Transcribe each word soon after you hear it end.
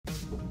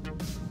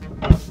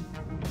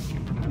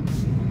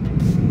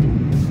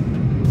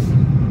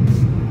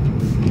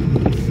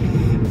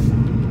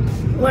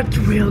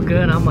real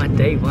good on my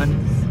day one.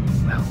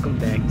 Welcome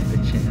back to the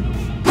channel.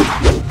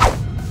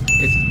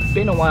 It's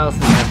been a while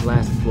since I've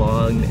last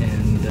vlogged,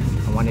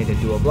 and I wanted to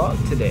do a vlog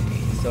today.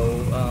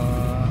 So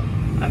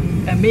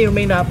I may or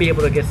may not be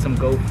able to get some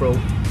GoPro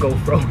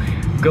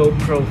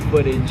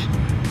footage,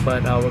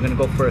 but we're gonna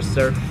go for a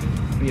surf.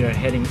 We are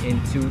heading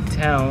into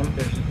town.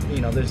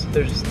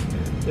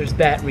 There's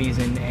that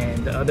reason,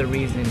 and the other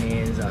reason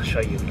is I'll show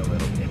you in a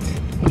little bit.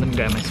 Let me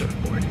grab my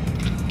surfboard.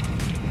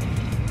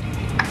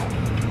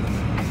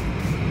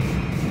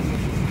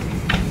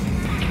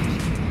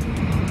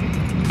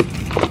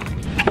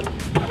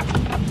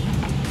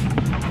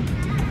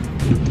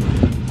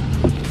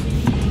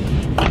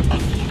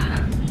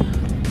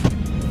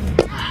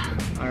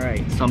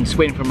 So I'm just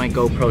waiting for my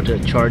GoPro to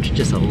charge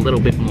just a little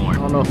bit more. I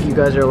don't know if you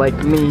guys are like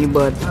me,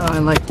 but I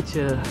like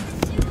to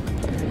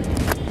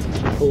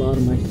pull out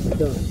of my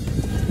stuff.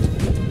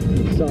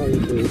 I'm sorry,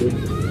 baby.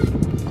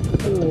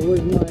 Oh,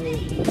 where's my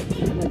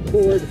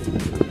cord?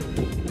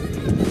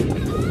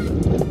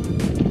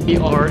 We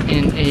are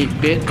in a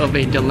bit of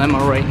a dilemma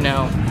right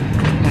now.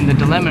 And the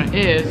dilemma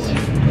is,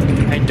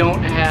 I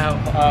don't have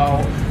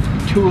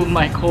two of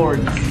my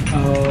cords.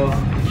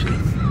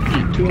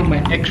 Two of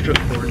my extra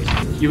cords.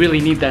 You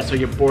really need that so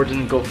your board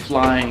doesn't go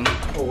flying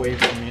away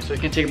from you. So it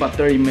can take about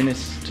 30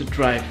 minutes to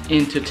drive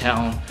into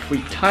town. If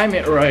we time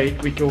it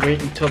right, we can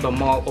wait until the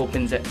mall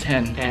opens at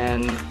 10.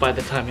 And by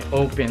the time it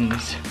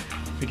opens,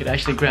 we could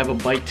actually grab a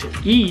bite to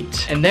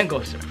eat and then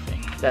go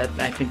surfing.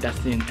 I think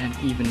that's an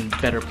even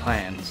better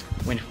plan.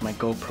 Waiting for my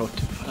GoPro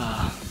to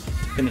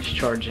finish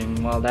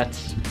charging. While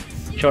that's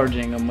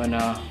charging, I'm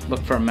gonna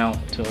look for a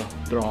mount to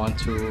throw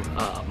onto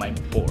my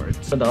board.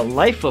 For the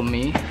life of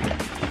me,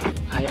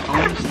 I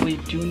honestly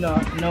do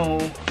not know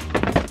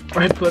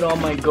where I put all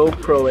my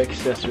GoPro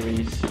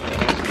accessories.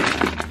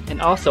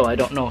 And also, I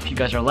don't know if you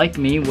guys are like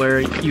me, where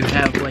you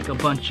have like a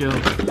bunch of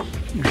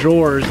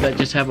drawers that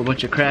just have a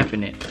bunch of crap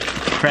in it.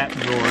 Crap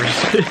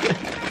drawers.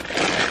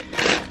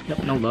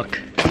 Yep, no luck.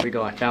 Here we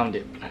go, I found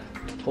it.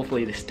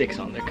 Hopefully this sticks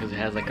on there because it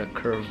has like a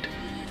curved,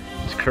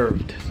 it's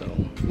curved, so.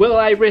 Will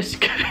I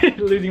risk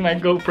losing my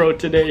GoPro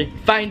today?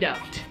 Find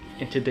out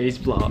in today's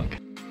vlog.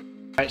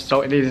 Alright,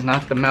 so it is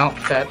not the mount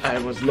that I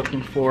was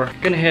looking for. I'm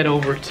gonna head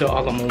over to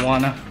Ala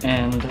Moana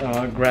and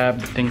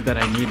grab the things that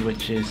I need,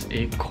 which is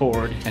a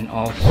cord and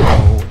also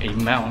a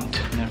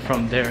mount. And then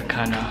from there,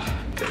 kinda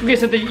get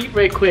something to eat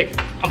right quick.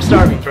 I'm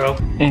starving, bro.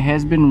 It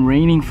has been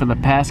raining for the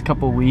past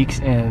couple weeks,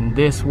 and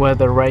this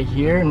weather right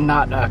here,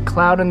 not a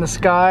cloud in the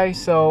sky,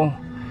 so.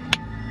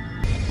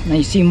 Now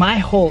you see, my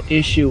whole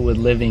issue with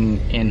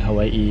living in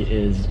Hawaii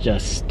is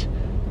just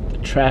the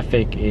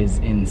traffic is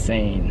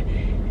insane.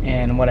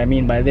 And what I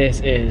mean by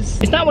this is,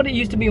 it's not what it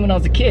used to be when I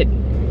was a kid.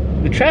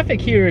 The traffic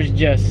here is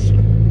just,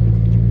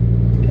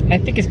 I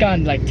think it's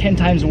gotten like 10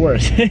 times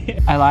worse.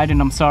 I lied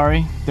and I'm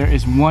sorry. There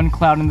is one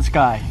cloud in the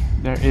sky.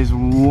 There is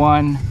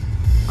one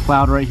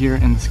cloud right here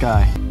in the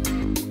sky.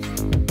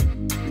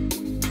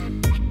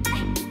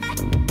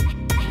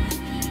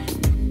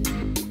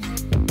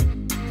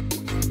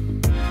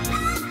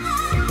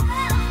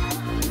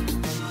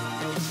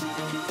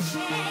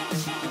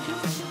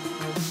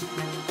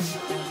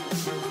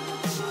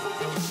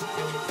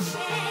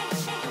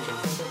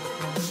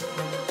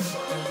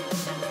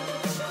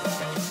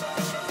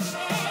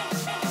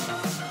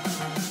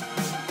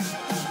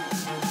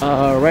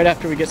 Right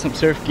after we get some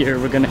surf gear,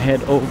 we're gonna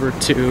head over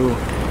to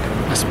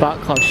a spot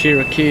called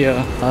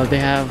Shirakia. They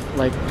have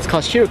like, it's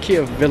called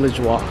Shirakia Village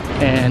Walk,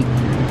 and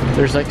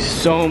there's like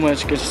so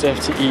much good stuff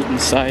to eat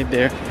inside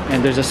there.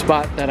 And there's a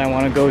spot that I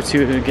want to go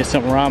to get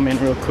some ramen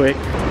real quick,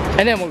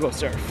 and then we'll go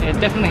surf. It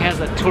definitely has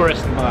a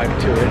tourist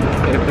vibe to it.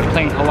 They're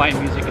playing Hawaiian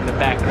music in the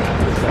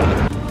background.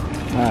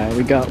 So. Alright,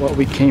 we got what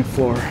we came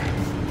for,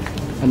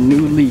 a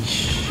new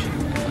leash.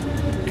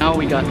 Now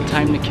we got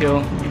time to kill.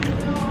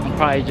 I'm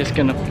probably just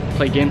gonna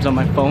play games on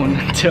my phone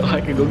until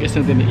I can go get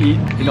something to eat.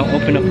 They don't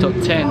open up till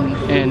 10,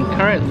 and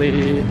currently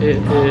it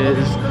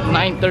is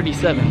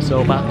 9:37,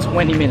 so about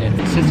 20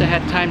 minutes. Since I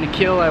had time to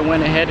kill, I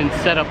went ahead and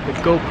set up the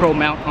GoPro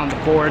mount on the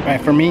board. Right,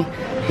 for me,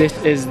 this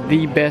is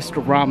the best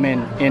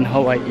ramen in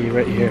Hawaii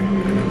right here.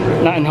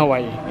 Not in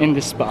Hawaii, in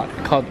this spot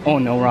called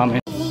Ono Ramen.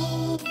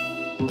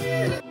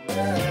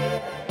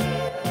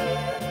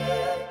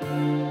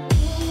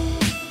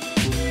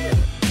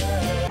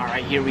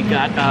 Here we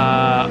got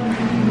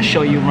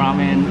Shoyu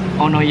Ramen.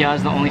 Onoya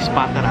is the only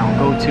spot that I'll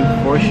go to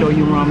for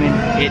Shoyu Ramen.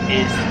 It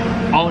is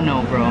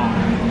Ono, bro.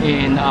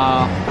 In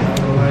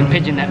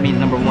Pidgin, that means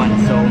number one,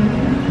 so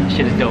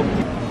shit is dope.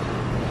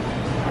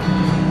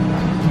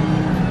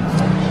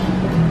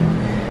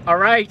 All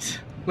right,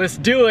 let's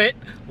do it.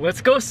 Let's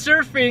go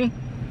surfing.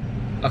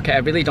 Okay, I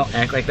really don't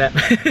act like that.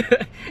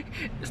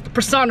 It's the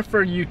persona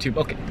for YouTube.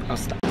 Okay, I'll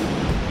stop.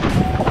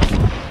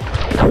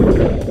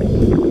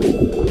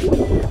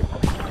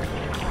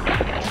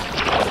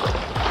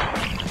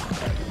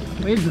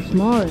 Waves are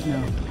small right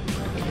now.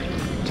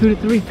 2 to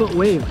 3 foot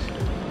waves.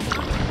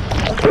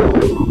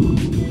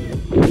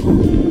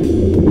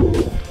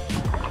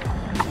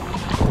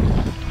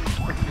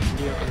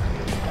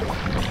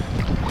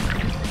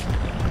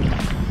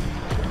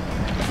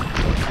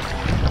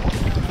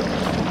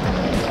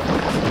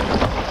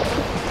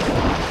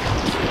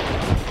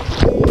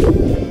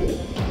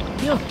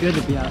 feels good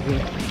to be out here.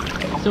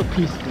 It's so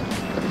peaceful.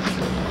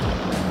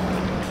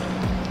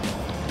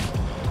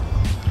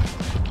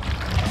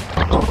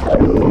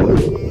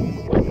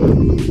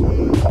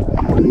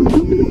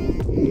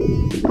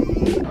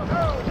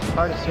 It's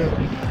hard to surf,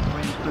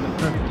 waiting for the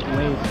perfect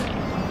wave.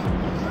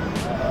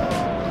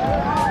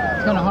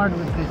 It's kind of hard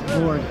with this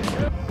board.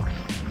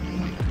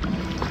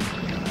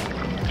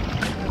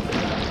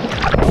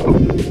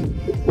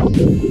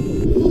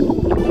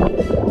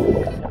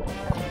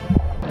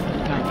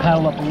 Gotta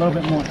paddle up a little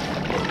bit more.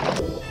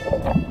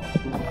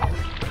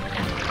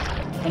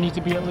 I need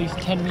to be at least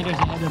 10 meters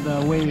ahead of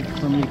the wave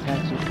for me to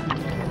catch it.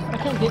 I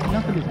can't get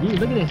enough of this view.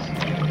 Look at this.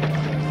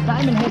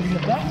 Diamond heads in the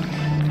back.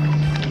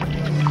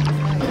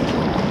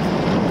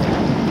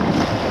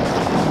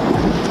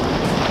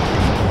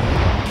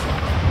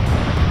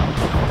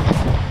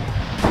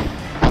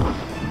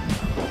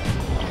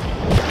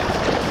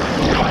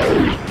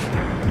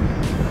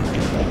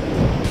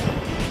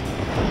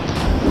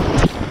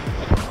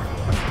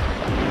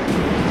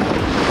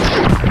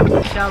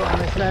 Shallow on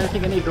this side. I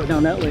think I need to go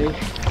down that way.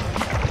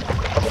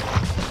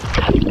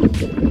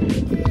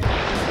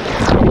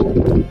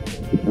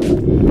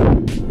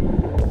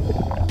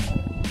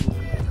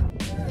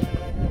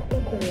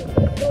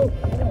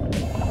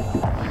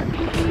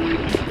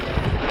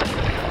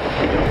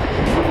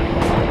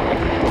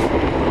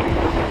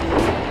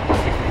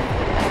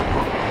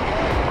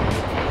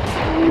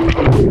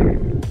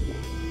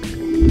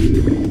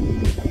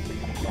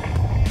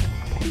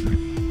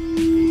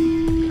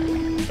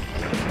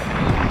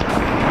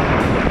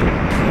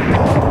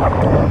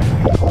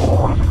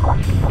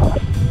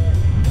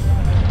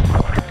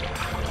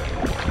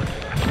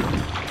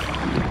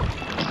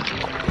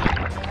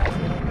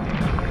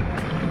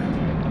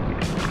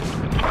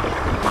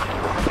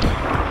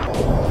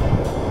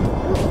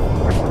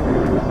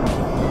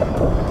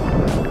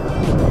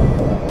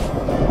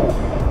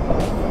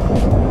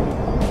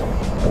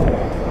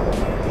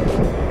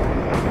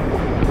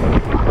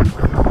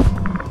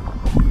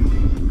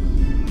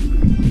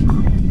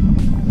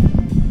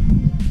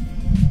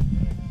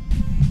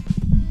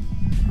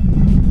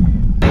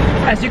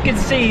 As you can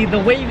see, the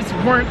waves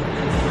weren't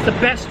the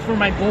best for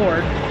my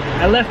board.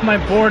 I left my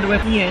board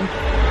with Ian,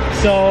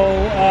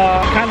 so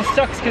kind of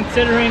sucks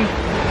considering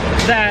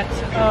that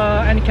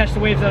I didn't catch the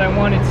waves that I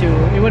wanted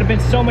to. It would have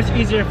been so much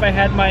easier if I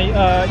had my,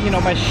 you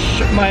know,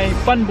 my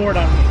fun board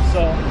on me.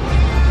 So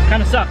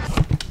kind of sucks.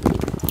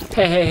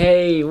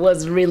 Hey, it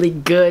was really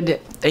good.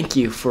 Thank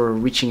you for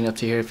reaching up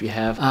to here if you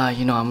have.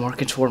 You know, I'm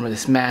working toward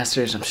this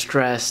master's. I'm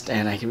stressed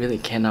and I really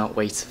cannot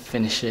wait to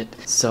finish it.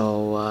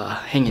 So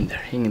hang in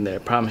there. I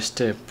promise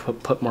to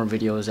put more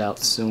videos out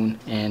soon.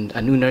 And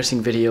a new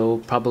nursing video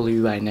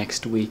probably by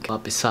next week.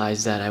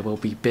 Besides that, I will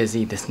be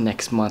busy this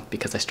next month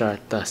because I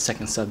start the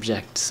second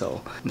subject.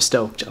 So I'm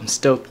stoked. I'm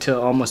stoked to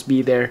almost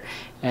be there.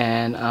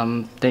 And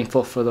I'm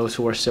thankful for those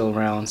who are still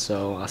around.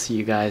 So I'll see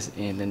you guys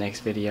in the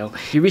next video.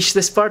 If you reached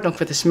this part, don't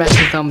forget to smash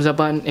the thumbs up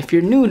button. If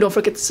you're new, don't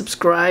forget to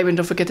subscribe and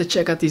don't forget to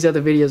check out these other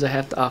videos I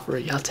have to offer.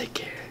 Y'all take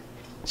care.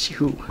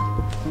 Choo.